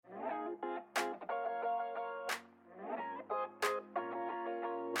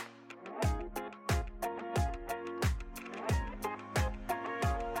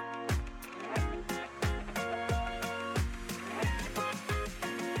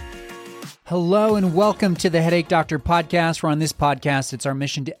Hello and welcome to the Headache Doctor podcast, where on this podcast, it's our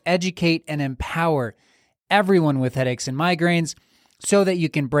mission to educate and empower everyone with headaches and migraines so that you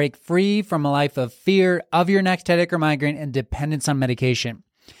can break free from a life of fear of your next headache or migraine and dependence on medication.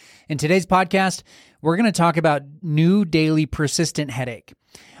 In today's podcast, we're going to talk about new daily persistent headache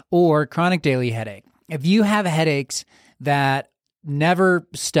or chronic daily headache. If you have headaches that never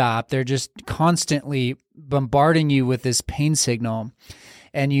stop, they're just constantly bombarding you with this pain signal,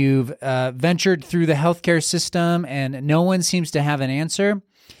 and you've ventured through the healthcare system and no one seems to have an answer,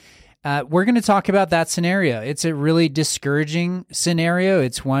 we're going to talk about that scenario. It's a really discouraging scenario.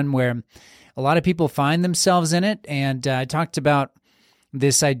 It's one where a lot of people find themselves in it, and I talked about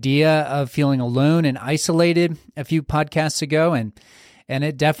this idea of feeling alone and isolated a few podcasts ago, and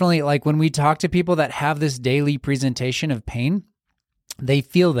it definitely, like when we talk to people that have this daily presentation of pain, they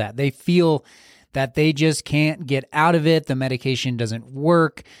feel that. They feel that they just can't get out of it. The medication doesn't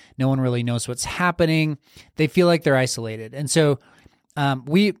work. No one really knows what's happening. They feel like they're isolated. And so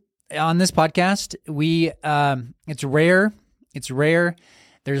we, on this podcast, it's rare. It's rare.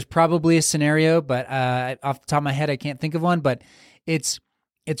 There's probably a scenario, but off the top of my head, I can't think of one, but it's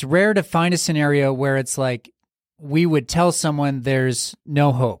rare to find a scenario where it's like we would tell someone there's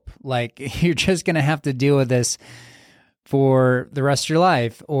no hope. Like, you're just going to have to deal with this for the rest of your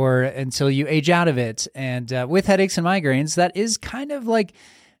life or until you age out of it. And with headaches and migraines, that is kind of like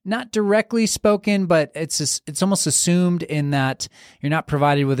not directly spoken, but it's almost assumed in that you're not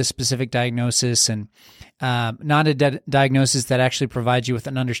provided with a specific diagnosis and not a diagnosis that actually provides you with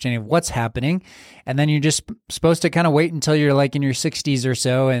an understanding of what's happening. And then you're just supposed to kind of wait until you're like in your 60s or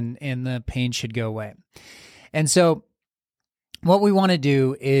so and the pain should go away. And so what we want to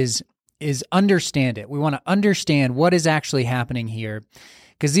do is understand it. We want to understand what is actually happening here,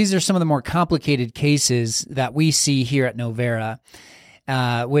 because these are some of the more complicated cases that we see here at Novera,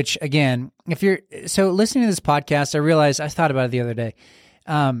 which again, if you're listening to this podcast, I realized I thought about it the other day.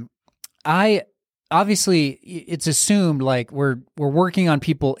 Obviously it's assumed like we're working on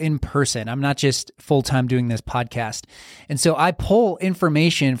people in person. I'm not just full-time doing this podcast. And so I pull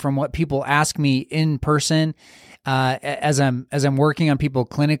information from what people ask me in person, as I'm working on people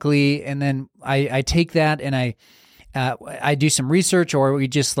clinically, and then I take that and I do some research, or we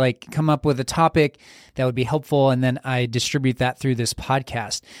just like come up with a topic that would be helpful, and then I distribute that through this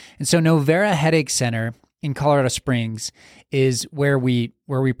podcast. And so Novera Headache Center in Colorado Springs is where we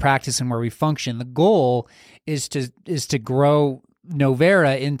practice and where we function. The goal is to grow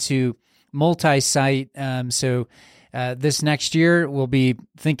Novera into multi-site. This next year, we'll be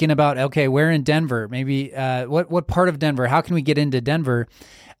thinking about, okay, where in Denver? Maybe what part of Denver? How can we get into Denver?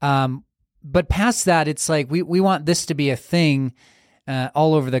 But past that, it's like we want this to be a thing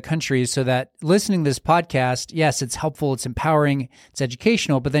all over the country, so that listening to this podcast, yes, it's helpful, it's empowering, it's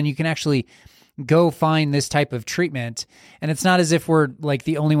educational, but then you can actually go find this type of treatment. And it's not as if we're like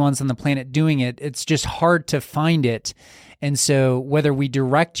the only ones on the planet doing it. It's just hard to find it. And so whether we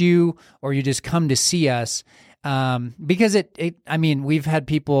direct you or you just come to see us, because we've had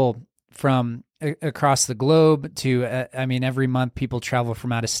people from across the globe to, every month people travel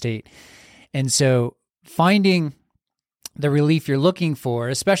from out of state. And so finding the relief you're looking for,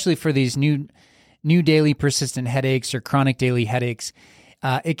 especially for these new daily persistent headaches or chronic daily headaches,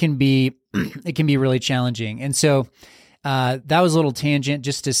 it can be really challenging. And so that was a little tangent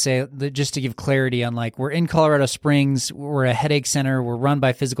just to give clarity on, like, we're in Colorado Springs, we're a headache center, we're run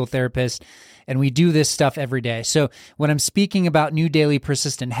by physical therapists, and we do this stuff every day. So when I'm speaking about new daily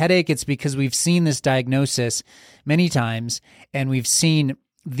persistent headache, it's because we've seen this diagnosis many times, and we've seen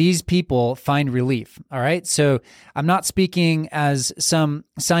these people find relief. All right. So I'm not speaking as some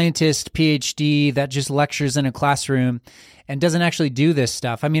scientist, PhD that just lectures in a classroom and doesn't actually do this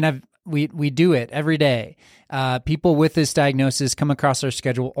stuff. I mean, we do it every day. People with this diagnosis come across our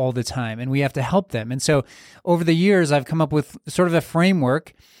schedule all the time, and we have to help them. And so over the years, I've come up with sort of a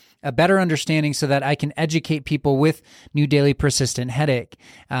framework, a better understanding, so that I can educate people with new daily persistent headache.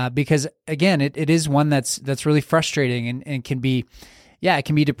 Because again, it is one that's really frustrating and can be, it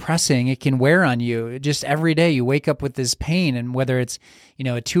can be depressing. It can wear on you. Just every day you wake up with this pain, and whether it's,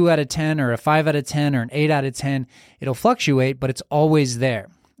 a 2 out of 10 or a 5 out of 10 or an 8 out of 10, it'll fluctuate, but it's always there.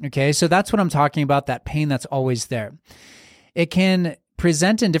 Okay. So that's what I'm talking about, that pain that's always there. It can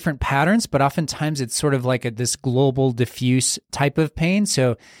present in different patterns, but oftentimes it's sort of like this global diffuse type of pain.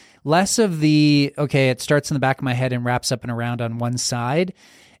 So less of the, it starts in the back of my head and wraps up and around on one side,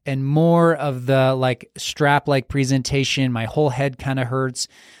 and more of the like strap-like presentation. My whole head kind of hurts.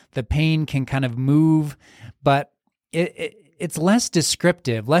 The pain can kind of move, but it's less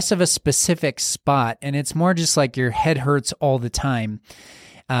descriptive, less of a specific spot, and it's more just like your head hurts all the time.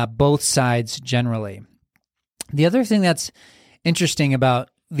 both sides generally. The other thing that's interesting about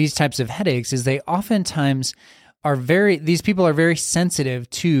these types of headaches is they oftentimes these people are very sensitive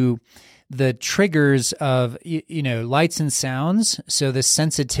to the triggers of, lights and sounds. So the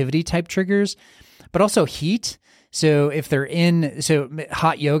sensitivity type triggers, but also heat. So if they're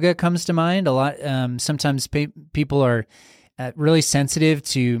hot yoga comes to mind a lot. Sometimes people are really sensitive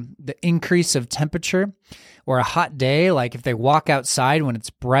to the increase of temperature, or a hot day. Like if they walk outside when it's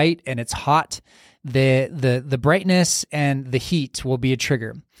bright and it's hot, the brightness and the heat will be a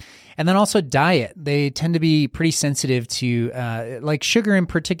trigger. And then also diet. They tend to be pretty sensitive to like sugar in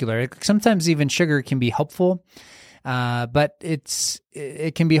particular. Sometimes even sugar can be helpful, but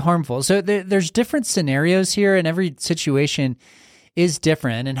it can be harmful. So there's different scenarios here, and every situation is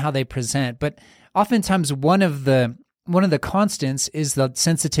different in how they present. But oftentimes one of the constants is the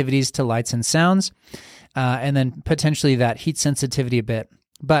sensitivities to lights and sounds, and then potentially that heat sensitivity a bit.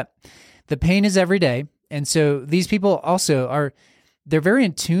 But the pain is every day, and so these people also they're very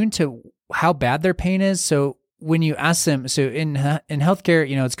in tune to how bad their pain is. So when you ask them, so in healthcare,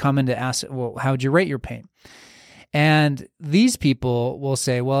 it's common to ask, well, how would you rate your pain? And these people will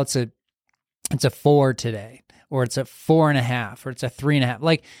say, well, it's a 4 today, or it's a 4.5, or it's a 3.5.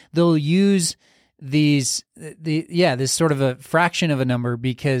 Like they'll use this sort of a fraction of a number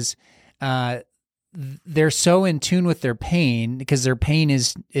because they're so in tune with their pain, because their pain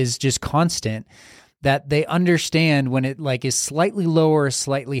is just constant, that they understand when it like is slightly lower or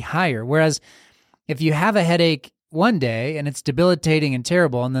slightly higher. Whereas if you have a headache one day and it's debilitating and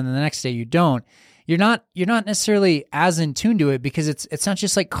terrible, and then the next day you don't, you're not necessarily as in tune to it, because it's not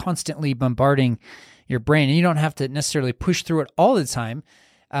just like constantly bombarding your brain, and you don't have to necessarily push through it all the time.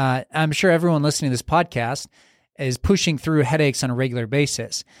 I'm sure everyone listening to this podcast is pushing through headaches on a regular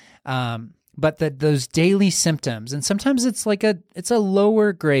basis. But those daily symptoms, and sometimes it's a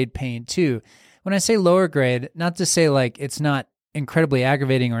lower grade pain too. When I say lower grade, not to say like it's not incredibly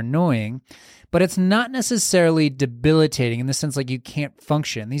aggravating or annoying, but it's not necessarily debilitating in the sense like you can't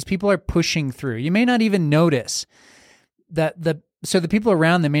function. These people are pushing through. You may not even notice that so the people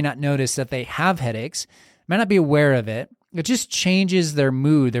around them may not notice that they have headaches, might not be aware of it. It just changes their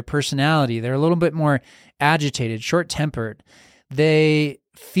mood, their personality. They're a little bit more agitated, short-tempered. They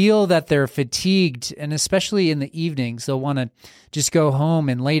feel that they're fatigued, and especially in the evenings, they'll want to just go home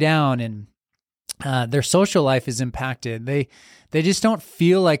and lay down, and their social life is impacted. They just don't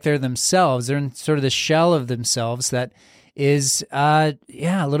feel like they're themselves. They're in sort of the shell of themselves that is, a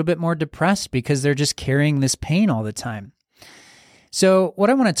little bit more depressed because they're just carrying this pain all the time. So what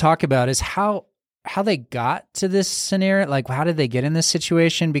I want to talk about is how they got to this scenario. Like, how did they get in this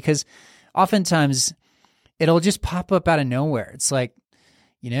situation? Because oftentimes it'll just pop up out of nowhere. It's like,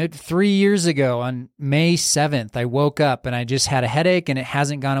 3 years ago on May 7th, I woke up and I just had a headache and it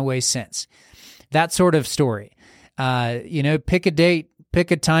hasn't gone away since. That sort of story. Pick a date,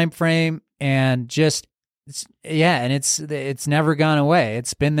 pick a time frame, and it's never gone away.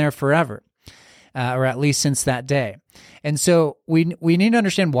 It's been there forever, or at least since that day. And so we need to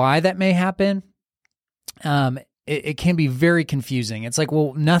understand why that may happen. It can be very confusing. It's like,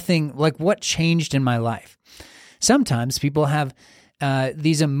 well, nothing, like what changed in my life? Sometimes people have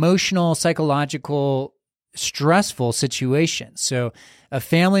these emotional, psychological, stressful situations. So a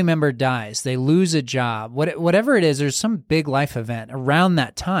family member dies, they lose a job, whatever it is, there's some big life event around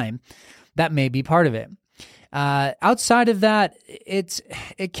that time that may be part of it. Outside of that, it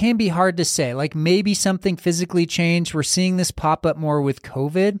can be hard to say. Like maybe something physically changed. We're seeing this pop up more with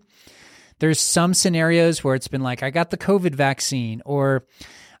COVID. There's some scenarios where it's been like, I got the COVID vaccine, or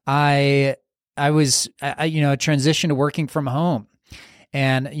I transitioned to working from home,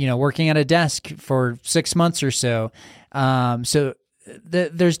 and working at a desk for 6 months or so.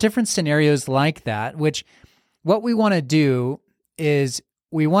 There's different scenarios like that. Which what we want to do is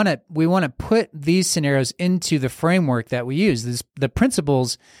we want to put these scenarios into the framework that we use. The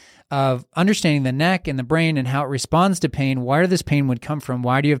principles of understanding the neck and the brain and how it responds to pain, where this pain would come from,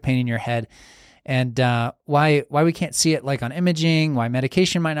 why do you have pain in your head, and why we can't see it like on imaging, why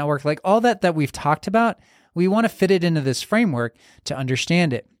medication might not work, like all that we've talked about. We want to fit it into this framework to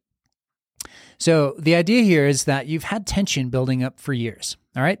understand it. So the idea here is that you've had tension building up for years,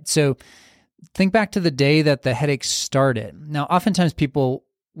 all right? So think back to the day that the headache started. Now, oftentimes people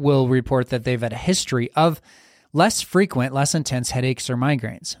will report that they've had a history of less frequent, less intense headaches or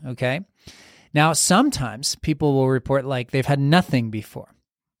migraines, okay? Now, sometimes people will report like they've had nothing before,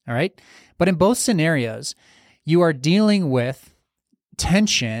 all right? But in both scenarios, you are dealing with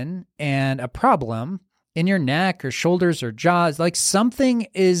tension and a problem in your neck or shoulders or jaws. Like something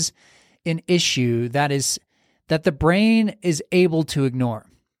is an issue that the brain is able to ignore.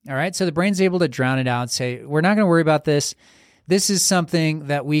 All right. So the brain's able to drown it out and say, we're not going to worry about this. This is something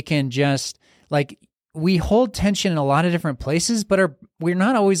that we can just like, we hold tension in a lot of different places, but we're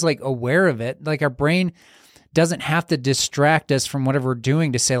not always like aware of it. Like our brain doesn't have to distract us from whatever we're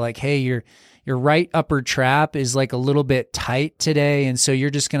doing to say like, hey, your right upper trap is like a little bit tight today. And so you're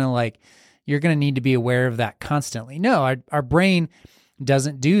just going to you're going to need to be aware of that constantly. No, our brain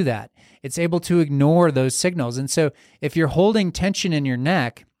doesn't do that. It's able to ignore those signals. And so if you're holding tension in your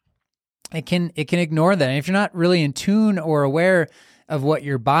neck, it can ignore that. And if you're not really in tune or aware of what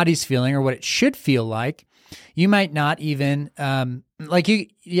your body's feeling or what it should feel like, you might not even, you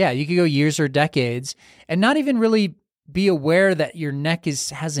could go years or decades and not even really be aware that your neck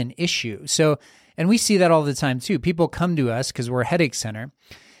has an issue. So, and we see that all the time too. People come to us because we're a headache center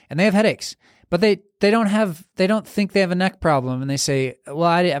and they have headaches, but they don't think they have a neck problem. And they say, well,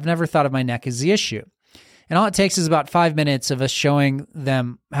 I've never thought of my neck as the issue. And all it takes is about 5 minutes of us showing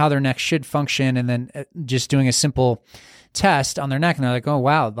them how their neck should function and then just doing a simple test on their neck. And they're like, oh,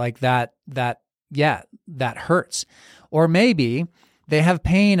 wow, like that hurts. Or maybe they have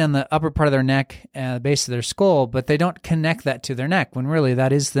pain on the upper part of their neck, the base of their skull, but they don't connect that to their neck when really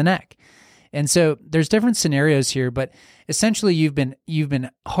that is the neck. And so there's different scenarios here, but essentially you've been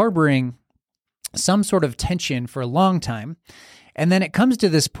harboring some sort of tension for a long time. And then it comes to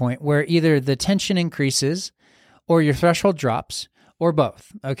this point where either the tension increases or your threshold drops or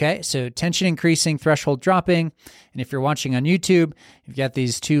both. Okay. So tension increasing, threshold dropping. And if you're watching on YouTube, you've got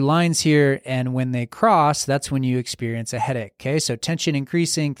these two lines here. And when they cross, that's when you experience a headache. Okay. So tension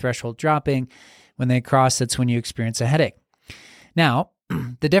increasing, threshold dropping. When they cross, that's when you experience a headache. Now,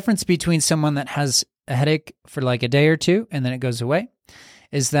 the difference between someone that has a headache for like a day or two and then it goes away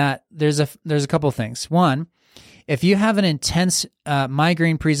is that there's a couple things. One, if you have an intense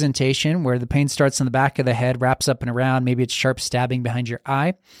migraine presentation where the pain starts in the back of the head, wraps up and around, maybe it's sharp stabbing behind your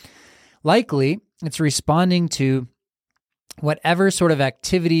eye, likely it's responding to whatever sort of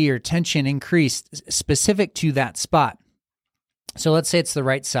activity or tension increased specific to that spot. So let's say it's the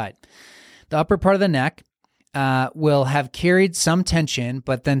right side. The upper part of the neck will have carried some tension,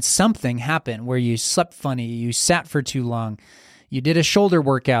 but then something happened where you slept funny, you sat for too long, you did a shoulder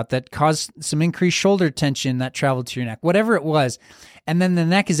workout that caused some increased shoulder tension that traveled to your neck, whatever it was. And then the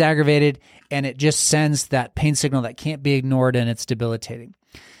neck is aggravated and it just sends that pain signal that can't be ignored and it's debilitating.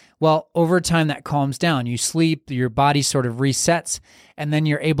 Well, over time that calms down. You sleep, your body sort of resets, and then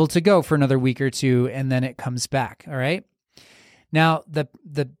you're able to go for another week or two and then it comes back. All right. Now, the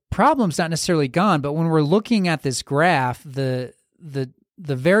problem's not necessarily gone, but when we're looking at this graph, the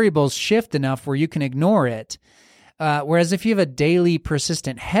variables shift enough where you can ignore it. Whereas if you have a daily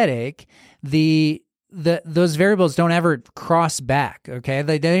persistent headache, those variables don't ever cross back. Okay,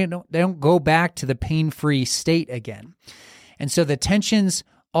 they don't go back to the pain-free state again, and so the tension's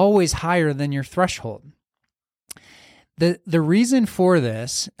always higher than your threshold. The reason for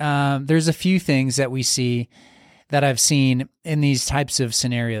this, there's a few things that we see that I've seen in these types of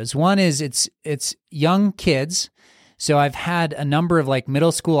scenarios. One is it's young kids. So I've had a number of like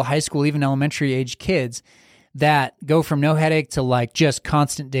middle school, high school, even elementary age kids that go from no headache to like just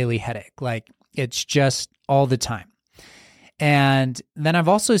constant daily headache. Like it's just all the time. And then I've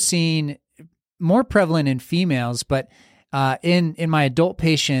also seen more prevalent in females, but in my adult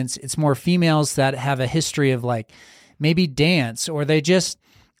patients, it's more females that have a history of like maybe dance, or they just,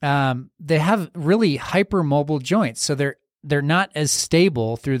 they have really hypermobile joints. So they're not as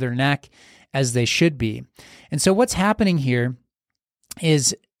stable through their neck as they should be. And so what's happening here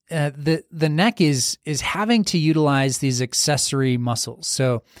is the neck is having to utilize these accessory muscles.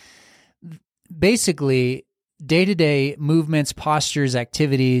 So basically, day-to-day movements, postures,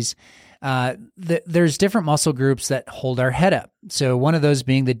 activities, there's different muscle groups that hold our head up. So one of those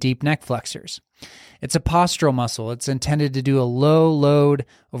being the deep neck flexors. It's a postural muscle. It's intended to do a low load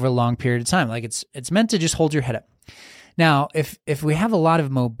over a long period of time. Like it's meant to just hold your head up. Now, if we have a lot of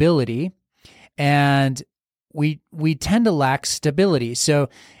mobility and we tend to lack stability, so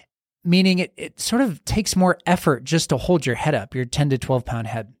meaning it sort of takes more effort just to hold your head up, your 10 to 12 pound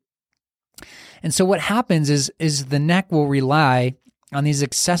head. And so what happens is the neck will rely on these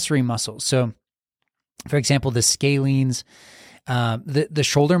accessory muscles. So for example, the scalenes, the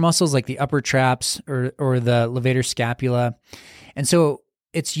shoulder muscles like the upper traps or the levator scapula. And so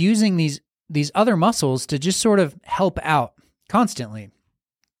it's using these other muscles to just sort of help out constantly.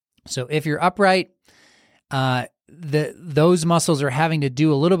 So if you're upright, those muscles are having to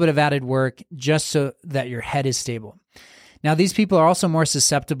do a little bit of added work just so that your head is stable. Now, these people are also more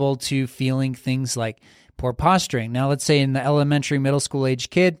susceptible to feeling things like poor posturing. Now, let's say in the elementary, middle school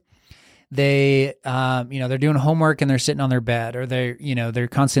age kid, They, they're doing homework and they're sitting on their bed, or they're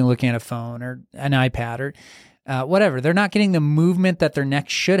constantly looking at a phone or an iPad or whatever. They're not getting the movement that their neck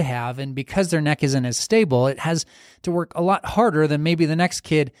should have. And because their neck isn't as stable, it has to work a lot harder than maybe the next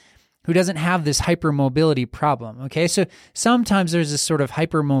kid who doesn't have this hypermobility problem. Okay. So sometimes there's this sort of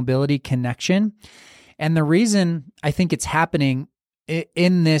hypermobility connection. And the reason I think it's happening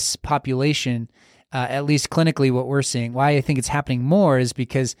in this population, at least clinically, what we're seeing, why I think it's happening more is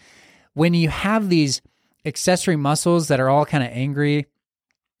because when you have these accessory muscles that are all kind of angry,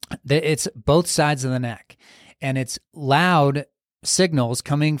 it's both sides of the neck, and it's loud signals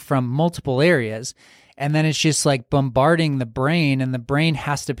coming from multiple areas. And then it's just like bombarding the brain, and the brain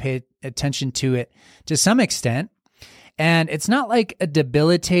has to pay attention to it to some extent. And it's not like a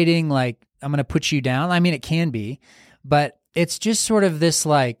debilitating, like, I'm going to put you down. I mean, it can be, but it's just sort of this,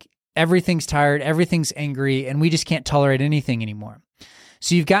 like, everything's tired, everything's angry, and we just can't tolerate anything anymore.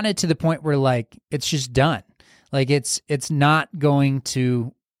 So you've gotten it to the point where, like, it's just done. Like, it's not going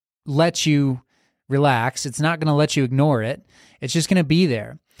to let you relax. It's not going to let you ignore it. It's just going to be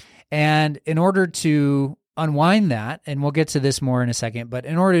there. And in order to unwind that, and we'll get to this more in a second, but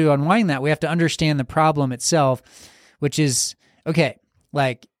in order to unwind that, we have to understand the problem itself, which is, okay,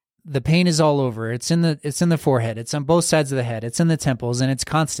 like, the pain is all over. It's in the forehead. It's on both sides of the head. It's in the temples, and it's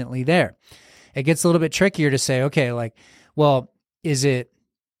constantly there. It gets a little bit trickier to say, okay, like, well,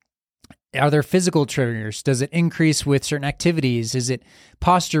 are there physical triggers? Does it increase with certain activities? Is it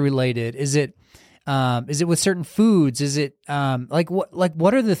posture related? Is it with certain foods? Is it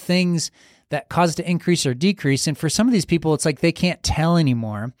what are the things that cause it to increase or decrease? And for some of these people, it's like they can't tell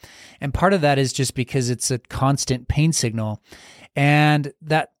anymore. And part of that is just because it's a constant pain signal. And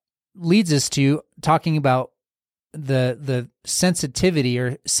that leads us to talking about the sensitivity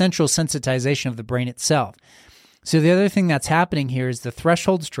or central sensitization of the brain itself. So the other thing that's happening here is the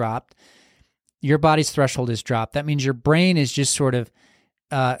threshold's dropped. Your body's threshold is dropped. That means your brain is just sort of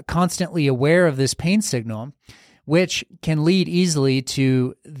constantly aware of this pain signal, which can lead easily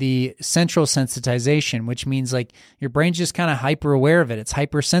to the central sensitization, which means like your brain's just kind of hyper aware of it. It's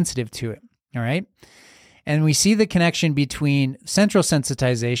hypersensitive to it. All right. And we see the connection between central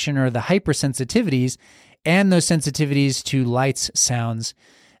sensitization or the hypersensitivities and those sensitivities to lights, sounds,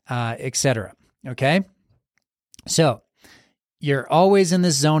 etc. Okay. So you're always in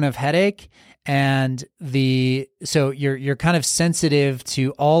this zone of headache, and so you're kind of sensitive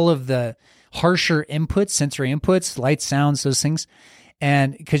to all of the harsher inputs, sensory inputs, lights, sounds, those things,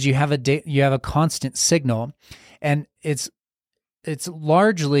 and because you have a constant signal, and it's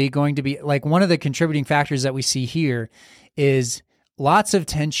largely going to be like one of the contributing factors that we see here is lots of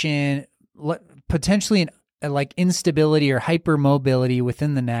tension, potentially like instability or hypermobility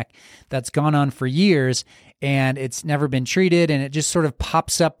within the neck that's gone on for years, and it's never been treated, and it just sort of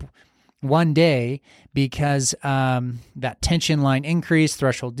pops up one day because that tension line increased,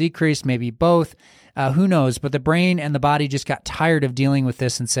 threshold decreased, maybe both, who knows, but the brain and the body just got tired of dealing with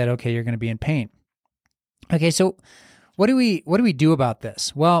this and said, okay, you're going to be in pain. Okay, so what do we do about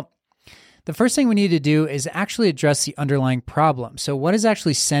this? Well, the first thing we need to do is actually address the underlying problem. So what is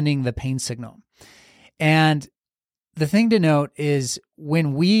actually sending the pain signal? And the thing to note is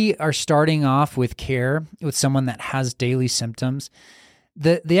when we are starting off with care with someone that has daily symptoms,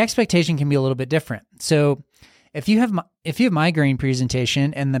 the expectation can be a little bit different. So if you have migraine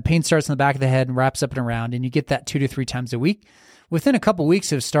presentation and the pain starts in the back of the head and wraps up and around, and you get that 2 to 3 times a week, within a couple of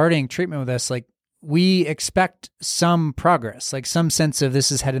weeks of starting treatment with us, like, we expect some progress, like some sense of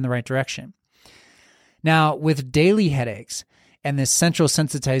this is heading in the right direction. Now, with daily headaches and this central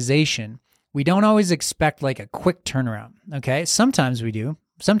sensitization, we don't always expect like a quick turnaround, okay? Sometimes we do.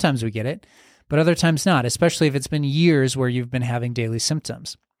 Sometimes we get it, but other times not, especially if it's been years where you've been having daily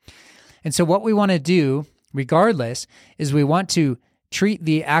symptoms. And so what we want to do, regardless, is we want to treat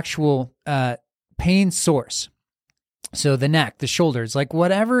the actual pain source. So the neck, the shoulders, like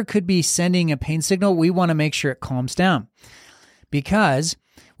whatever could be sending a pain signal, we want to make sure it calms down, because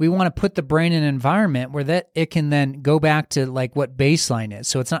we want to put the brain in an environment where that it can then go back to like what baseline is.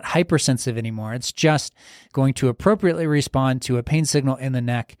 So it's not hypersensitive anymore. It's just going to appropriately respond to a pain signal in the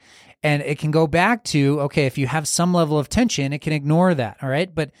neck. And it can go back to, okay, if you have some level of tension, it can ignore that. All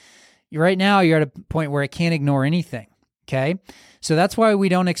right. But right now you're at a point where it can't ignore anything. Okay. So that's why we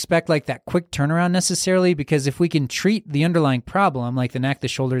don't expect like that quick turnaround necessarily, because if we can treat the underlying problem, like the neck, the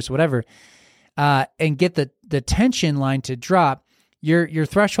shoulders, whatever, and get the tension line to drop, your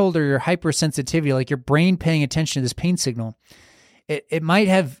threshold or your hypersensitivity, like your brain paying attention to this pain signal, it might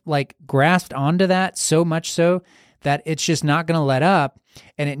have like grasped onto that so much so that it's just not going to let up,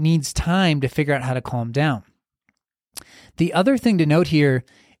 and it needs time to figure out how to calm down. The other thing to note here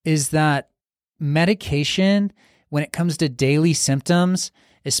is that medication, when it comes to daily symptoms,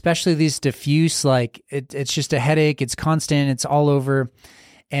 especially these diffuse, like it's just a headache, it's constant, it's all over,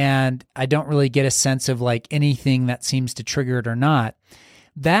 and I don't really get a sense of like anything that seems to trigger it or not.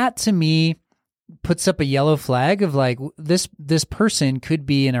 That to me puts up a yellow flag of like this person could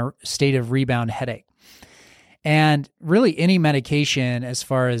be in a state of rebound headache. And really any medication as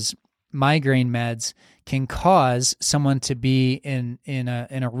far as migraine meds can cause someone to be in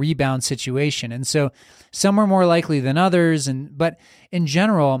a rebound situation. And so some are more likely than others. But in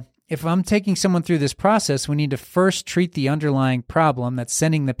general, if I'm taking someone through this process, we need to first treat the underlying problem that's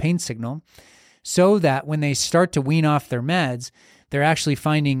sending the pain signal so that when they start to wean off their meds, they're actually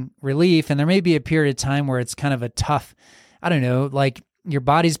finding relief. And there may be a period of time where it's kind of a tough, I don't know, like your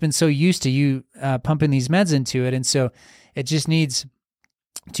body's been so used to you pumping these meds into it. And so it just needs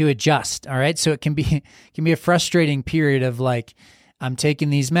to adjust. All right. So it can be a frustrating period of like, I'm taking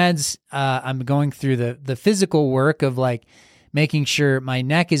these meds. I'm going through the physical work of like making sure my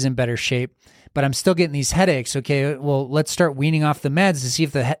neck is in better shape, but I'm still getting these headaches. Okay. Well, let's start weaning off the meds to see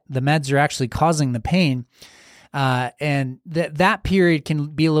if the meds are actually causing the pain. And that period can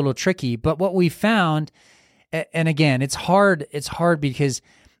be a little tricky, but what we found, and again, it's hard because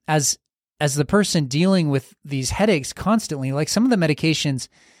as the person dealing with these headaches constantly, like some of the medications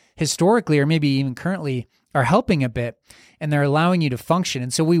historically, or maybe even currently, are helping a bit and they're allowing you to function.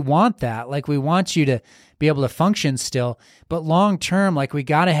 And so we want that, like we want you to be able to function still, but long-term, like we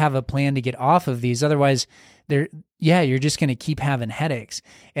got to have a plan to get off of these. Otherwise you're just going to keep having headaches,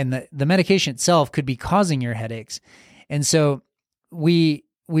 and the medication itself could be causing your headaches. And so we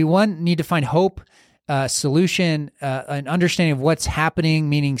need to find hope, solution, an understanding of what's happening,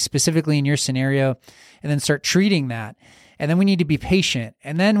 meaning specifically in your scenario, and then start treating that. And then we need to be patient.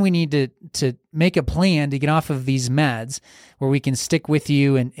 And then we need to make a plan to get off of these meds where we can stick with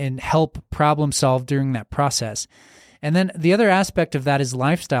you and help problem solve during that process. And then the other aspect of that is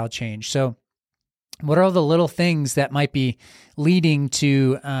lifestyle change. So what are all the little things that might be leading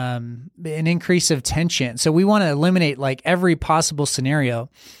to an increase of tension? So we want to eliminate like every possible scenario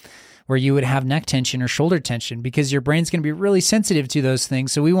where you would have neck tension or shoulder tension, because your brain's going to be really sensitive to those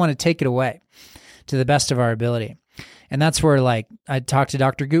things. So we want to take it away to the best of our ability. And that's where, like, I talked to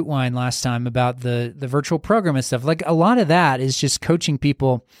Dr. Gutwein last time about the virtual program and stuff. Like, a lot of that is just coaching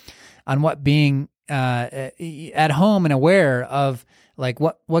people on what being at home and aware of, like,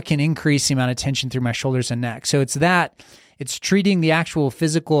 what can increase the amount of tension through my shoulders and neck. So it's treating the actual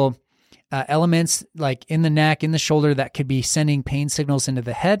physical elements, like in the neck, in the shoulder, that could be sending pain signals into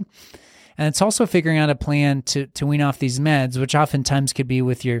the head. And it's also figuring out a plan to wean off these meds, which oftentimes could be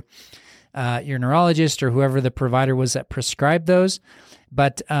with your neurologist or whoever the provider was that prescribed those.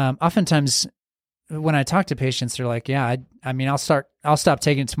 But oftentimes when I talk to patients, they're like, yeah, I mean, I'll stop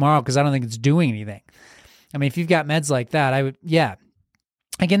taking it tomorrow because I don't think it's doing anything. I mean, if you've got meds like that, I would, yeah.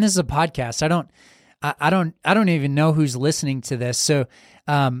 Again, this is a podcast. I don't even know who's listening to this. So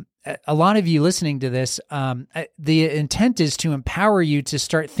a lot of you listening to this, the intent is to empower you to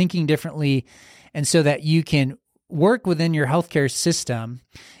start thinking differently, and so that you can work within your healthcare system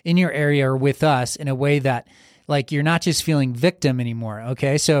in your area or with us in a way that, like, you're not just feeling victim anymore.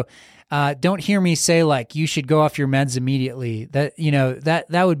 Okay. So, don't hear me say like, you should go off your meds immediately. That,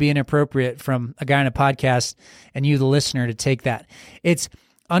 that would be inappropriate from a guy on a podcast and you, the listener, to take that. It's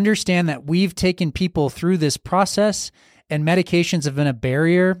understand that we've taken people through this process, and medications have been a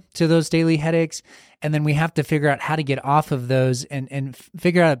barrier to those daily headaches. And then we have to figure out how to get off of those and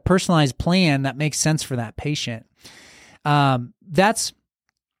figure out a personalized plan that makes sense for that patient. Guys,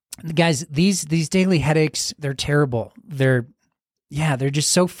 these daily headaches, they're terrible. They're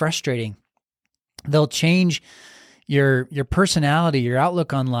just so frustrating. They'll change your personality, your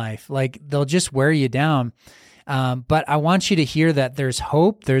outlook on life. Like, they'll just wear you down. But I want you to hear that there's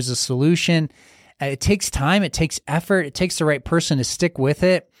hope, there's a solution. It takes time, it takes effort, it takes the right person to stick with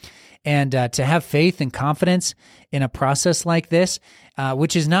it, and to have faith and confidence in a process like this,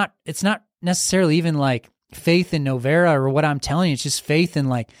 which is it's not necessarily even like faith in Novera or what I'm telling you. It's just faith in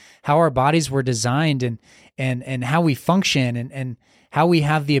like how our bodies were designed and how we function and how we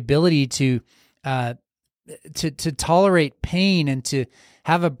have the ability to tolerate pain and to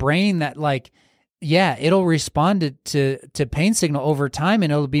have a brain that, like, yeah, it'll respond to pain signal over time,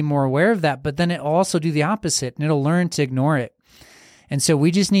 and it'll be more aware of that, but then it'll also do the opposite, and it'll learn to ignore it. And so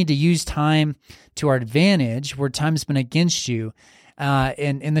we just need to use time to our advantage where time's been against you.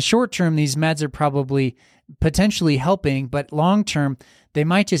 And in the short term, these meds are probably potentially helping, but long term, they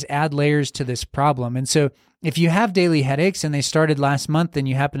might just add layers to this problem. And so if you have daily headaches and they started last month and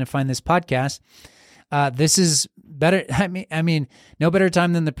you happen to find this podcast, this is better. I mean, no better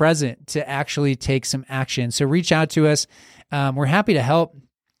time than the present to actually take some action. So reach out to us. We're happy to help.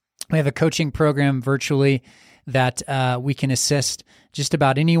 We have a coaching program virtually that we can assist just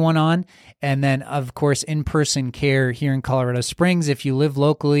about anyone on. And then, of course, in-person care here in Colorado Springs. If you live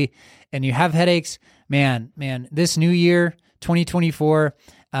locally and you have headaches, man, this new year, 2024,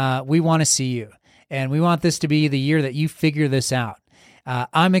 we want to see you. And we want this to be the year that you figure this out.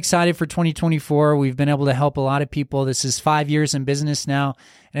 I'm excited for 2024. We've been able to help a lot of people. This is 5 years in business now,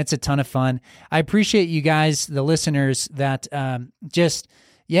 and it's a ton of fun. I appreciate you guys, the listeners, that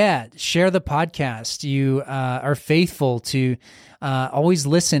share the podcast. You are faithful to always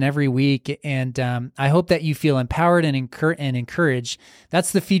listen every week, and I hope that you feel empowered and encouraged.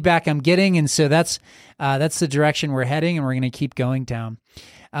 That's the feedback I'm getting, and so that's the direction we're heading, and we're going to keep going down.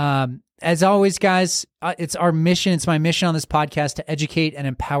 As always, guys, it's our mission. It's my mission on this podcast to educate and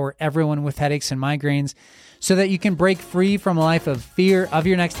empower everyone with headaches and migraines so that you can break free from a life of fear of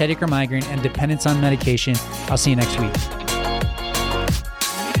your next headache or migraine and dependence on medication. I'll see you next week.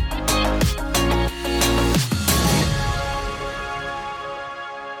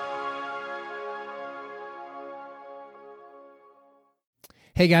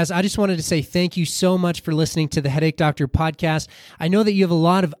 Hey guys, I just wanted to say thank you so much for listening to the Headache Doctor podcast. I know that you have a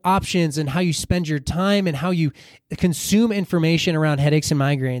lot of options in how you spend your time and how you consume information around headaches and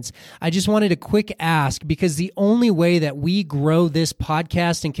migraines. I just wanted a quick ask, because the only way that we grow this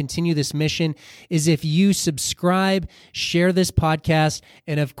podcast and continue this mission is if you subscribe, share this podcast,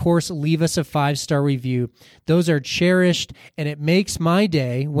 and of course, leave us a 5-star review. Those are cherished, and it makes my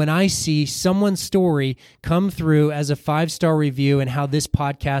day when I see someone's story come through as a 5-star review and how this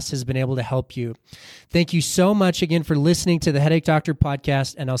podcast has been able to help you. Thank you so much again for listening to the Headache Doctor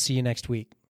podcast, and I'll see you next week.